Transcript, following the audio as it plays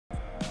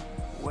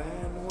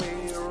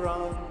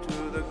run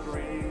to the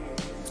green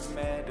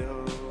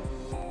meadow.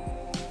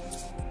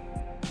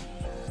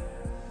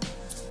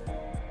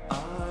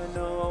 I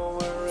know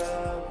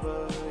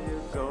wherever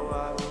you go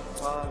I will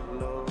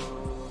follow.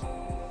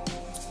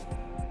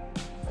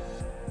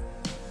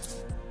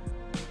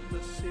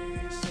 The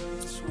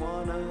seasons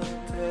wanna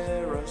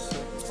tear us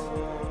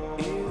apart.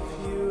 If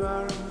you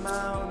are a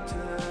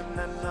mountain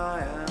and I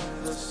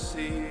am the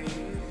sea.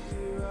 If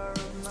you are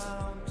a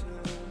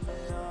mountain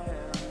and I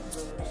am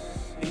the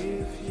sea.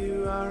 If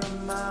you are a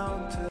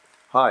mountain.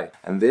 Hi,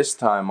 and this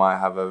time I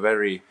have a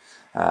very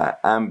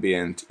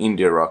ambient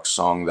indie rock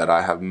song that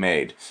I have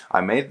made.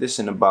 I made this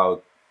in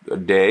about a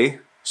day,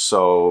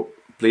 so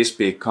please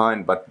be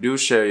kind, but do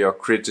share your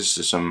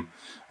criticism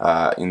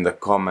in the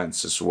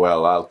comments as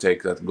well. I'll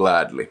take that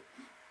gladly.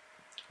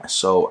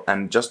 So,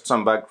 and just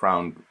some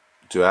background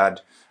to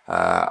add,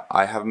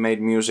 I have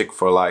made music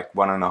for like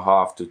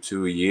 1.5 to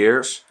 2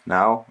 years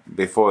now.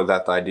 Before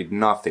that I did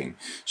nothing.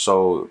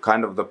 So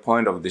kind of the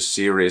point of this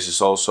series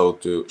is also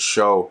to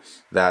show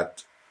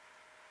that,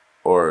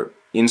 or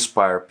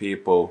inspire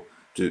people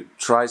to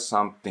try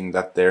something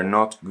that they're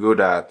not good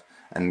at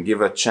and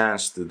give a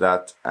chance to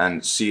that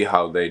and see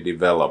how they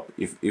develop.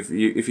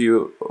 If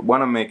you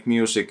want to make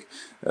music,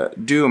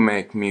 do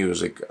make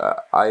music.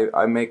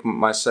 I make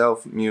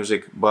myself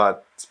music,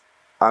 but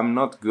I'm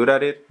not good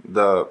at it.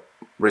 The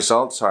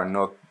results are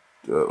not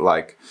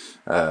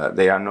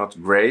they are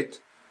not great,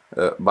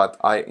 but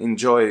I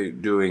enjoy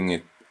doing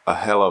it a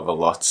hell of a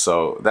lot.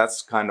 So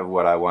that's kind of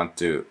what I want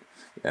to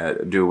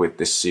do with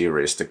this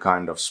series, to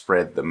kind of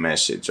spread the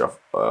message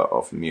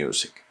of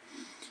music.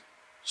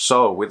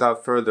 So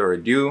without further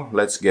ado,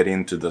 let's get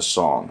into the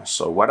song.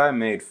 So what I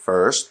made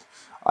first,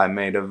 I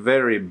made a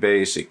very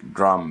basic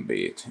drum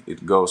beat.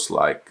 It goes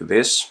like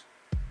this.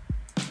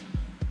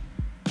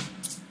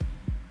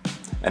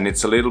 And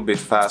it's a little bit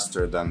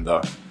faster than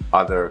the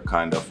other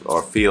kind of,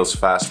 or feels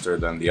faster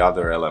than the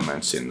other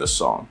elements in the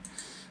song.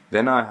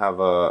 Then I have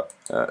a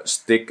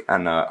stick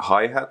and a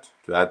hi-hat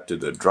to add to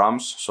the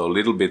drums, so a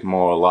little bit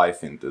more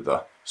life into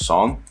the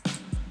song.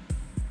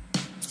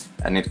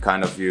 And it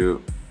kind of,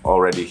 you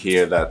already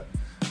hear that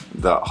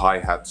the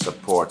hi-hat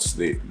supports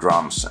the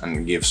drums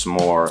and gives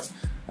more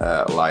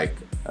like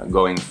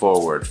going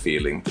forward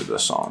feeling to the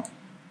song.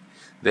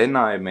 Then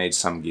I made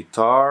some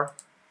guitar.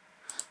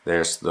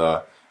 There's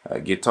the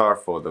guitar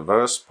for the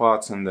verse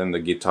parts and then the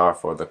guitar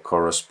for the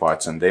chorus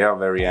parts, and they are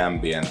very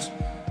ambient.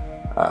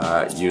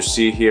 You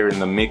see here in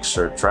the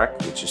mixer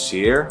track, which is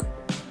here,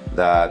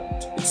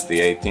 that it's the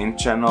 18th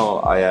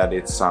channel. I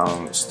added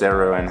some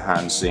stereo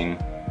enhancing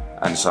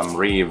and some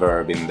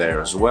reverb in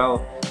there as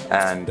well,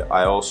 and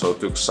I also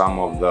took some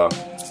of the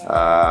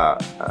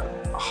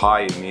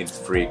high mid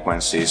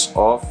frequencies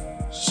off,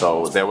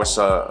 so there was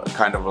a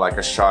kind of like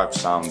a sharp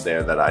sound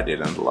there that I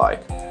didn't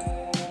like.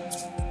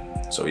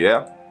 So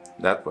yeah,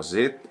 that was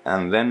it.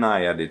 And then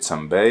I added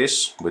some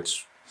bass,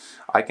 which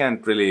I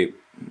can't really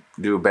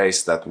do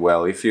bass that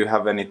well. If you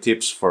have any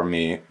tips for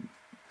me,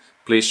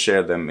 please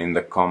share them in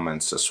the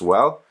comments as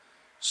well.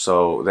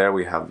 So there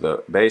we have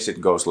the bass. It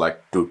goes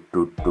like do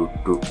do do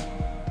do.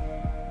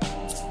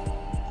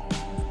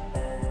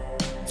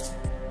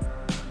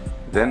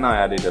 Then I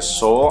added a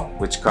saw,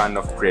 which kind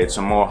of creates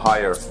a more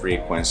higher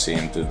frequency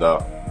into the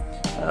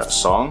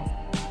song.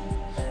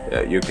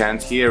 You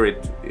can't hear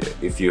it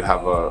if you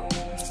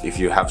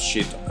have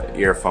shit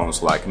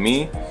earphones like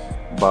me,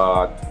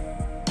 but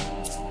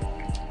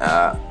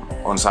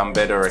on some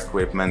better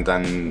equipment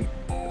and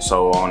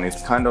so on, it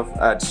kind of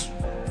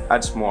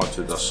adds more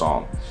to the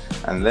song.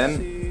 And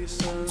then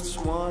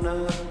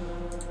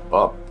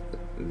oh,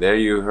 there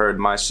you heard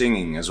my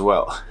singing as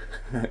well.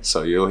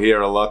 So you'll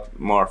hear a lot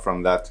more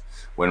from that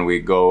when we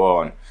go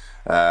on.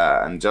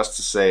 And just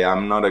to say,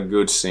 I'm not a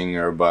good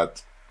singer,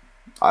 but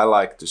I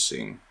like to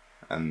sing,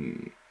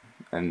 and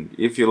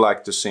if you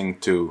like to sing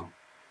too,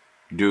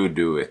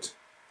 do it.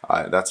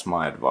 That's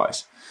my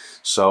advice.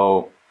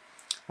 So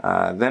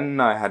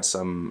then I had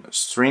some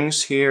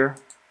strings here,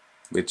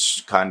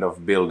 which kind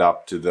of build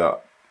up to the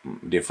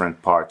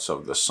different parts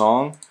of the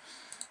song.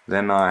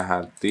 Then I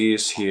had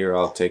these here.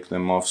 I'll take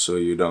them off so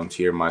you don't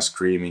hear my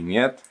screaming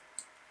yet.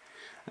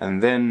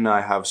 And then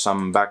I have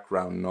some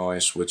background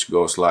noise which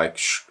goes like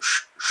shh,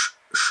 shh, shh,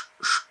 shh,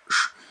 shh,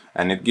 shh,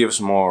 and it gives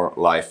more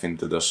life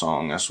into the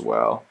song as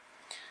well.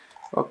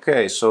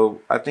 Okay,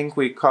 so I think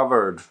we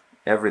covered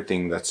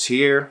everything that's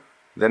here.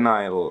 Then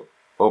I'll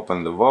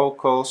open the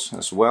vocals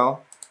as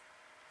well.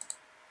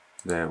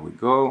 There we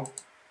go.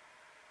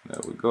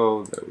 There we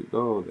go, there we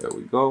go, there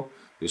we go.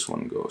 This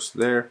one goes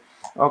there.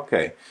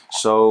 Okay,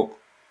 so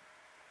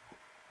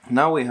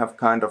now we have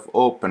kind of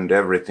opened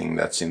everything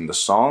that's in the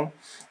song.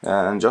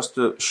 And just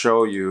to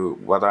show you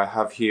what I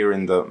have here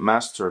in the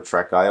master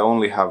track, I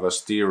only have a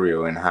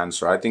stereo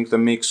enhancer. I think the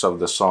mix of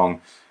the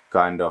song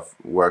kind of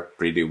worked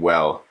pretty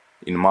well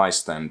in my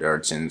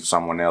standards. In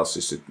someone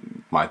else's it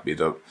might be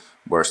the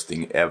worst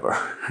thing ever.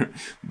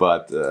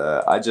 But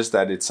I just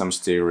added some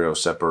stereo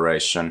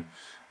separation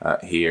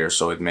here,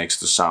 so it makes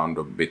the sound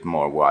a bit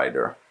more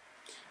wider,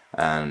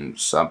 and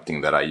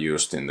something that I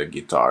used in the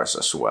guitars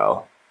as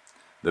well.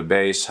 the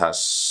bass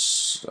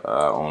has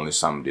only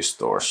some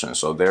distortion,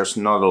 so there's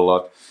not a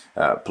lot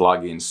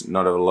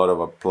not a lot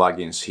of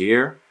plugins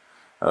here.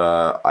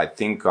 I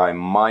think I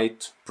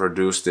might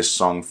produce this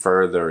song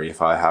further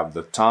if I have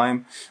the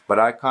time, but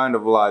I kind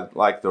of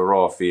like the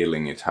raw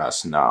feeling it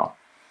has now.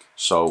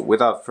 So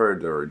without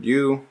further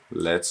ado,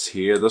 let's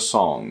hear the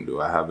song.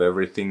 Do I have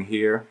everything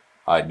here?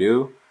 I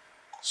do.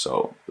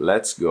 So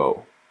let's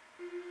go.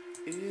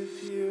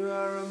 If you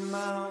are a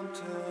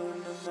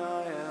mountain and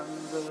I am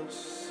the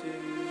sea,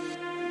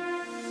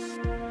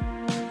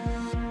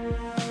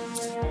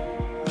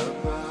 the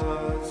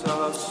birds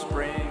of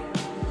spring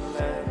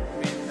let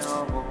me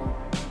know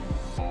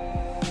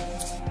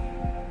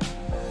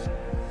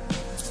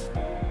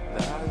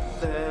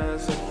that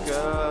there's a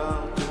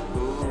girl to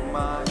whom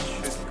I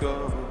should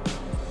go.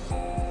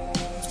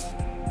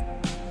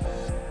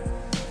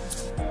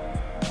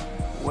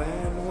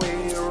 When we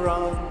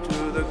run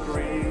to the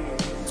green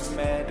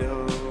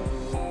meadow,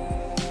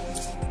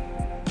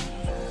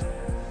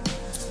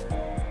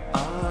 I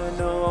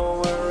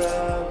know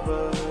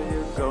wherever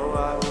you go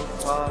I will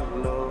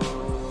follow.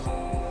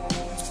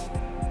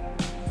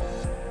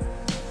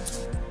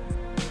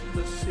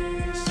 The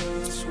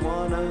seasons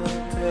wanna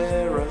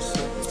tear us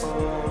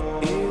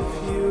apart. If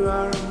you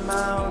are a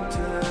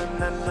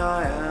mountain and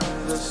I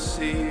am the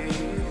sea,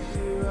 if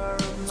you are a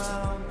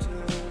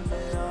mountain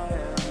and I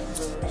am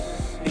the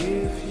sea,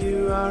 if you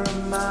are a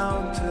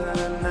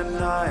mountain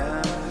and I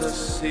am the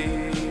sea,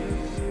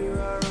 if you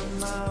are a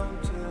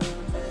mountain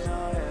and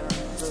I am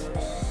the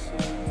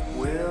sea,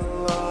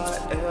 will I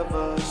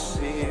ever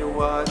see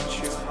what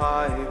you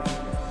hide?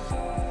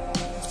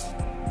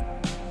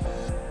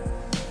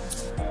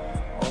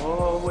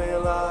 Or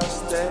will I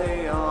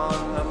stay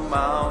on the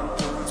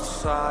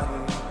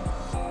mountainside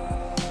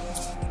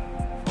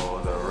for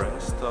the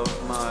rest of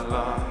my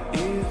life?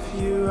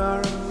 If you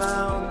are a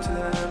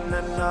mountain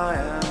and I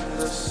am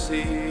the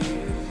sea,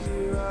 if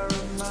you are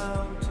a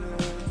mountain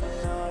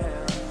and I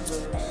am the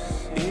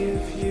sea,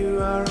 if you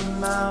are a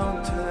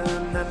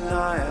mountain and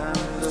I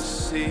am the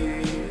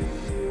sea,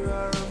 if you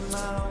are a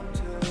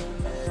mountain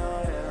and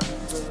I am the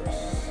sea.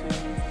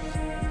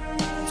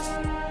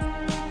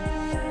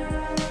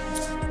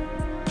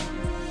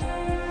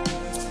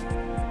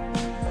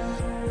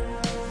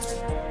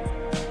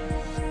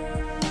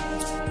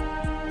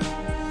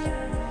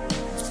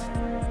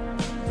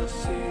 The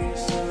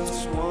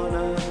seasons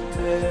wanna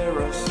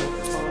tear us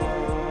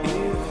apart.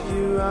 If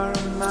you are a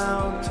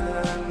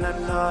mountain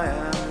and I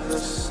am the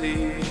sea,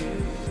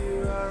 if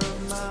you are a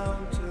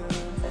mountain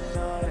and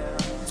I am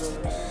the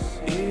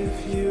sea, if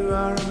you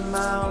are a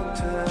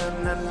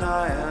mountain and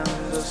I am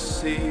the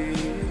sea,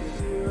 if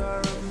you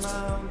are a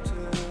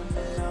mountain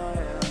and I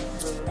am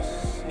the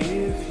sea,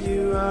 if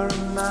you are a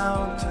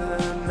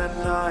mountain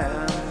and I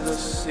am the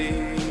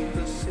sea,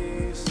 the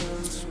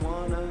seasons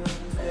wanna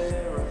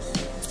tear us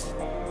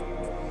apart.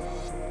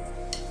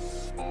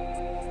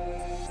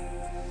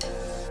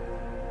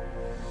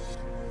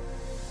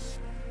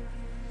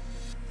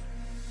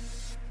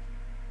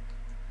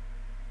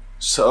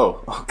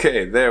 So,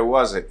 okay, there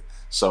was it.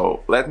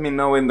 So let me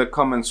know in the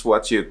comments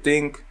what you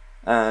think,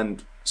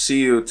 and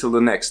see you till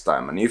the next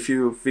time. And if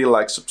you feel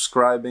like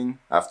subscribing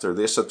after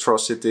this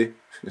atrocity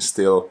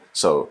still,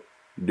 so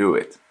do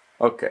it.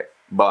 Okay,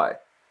 bye.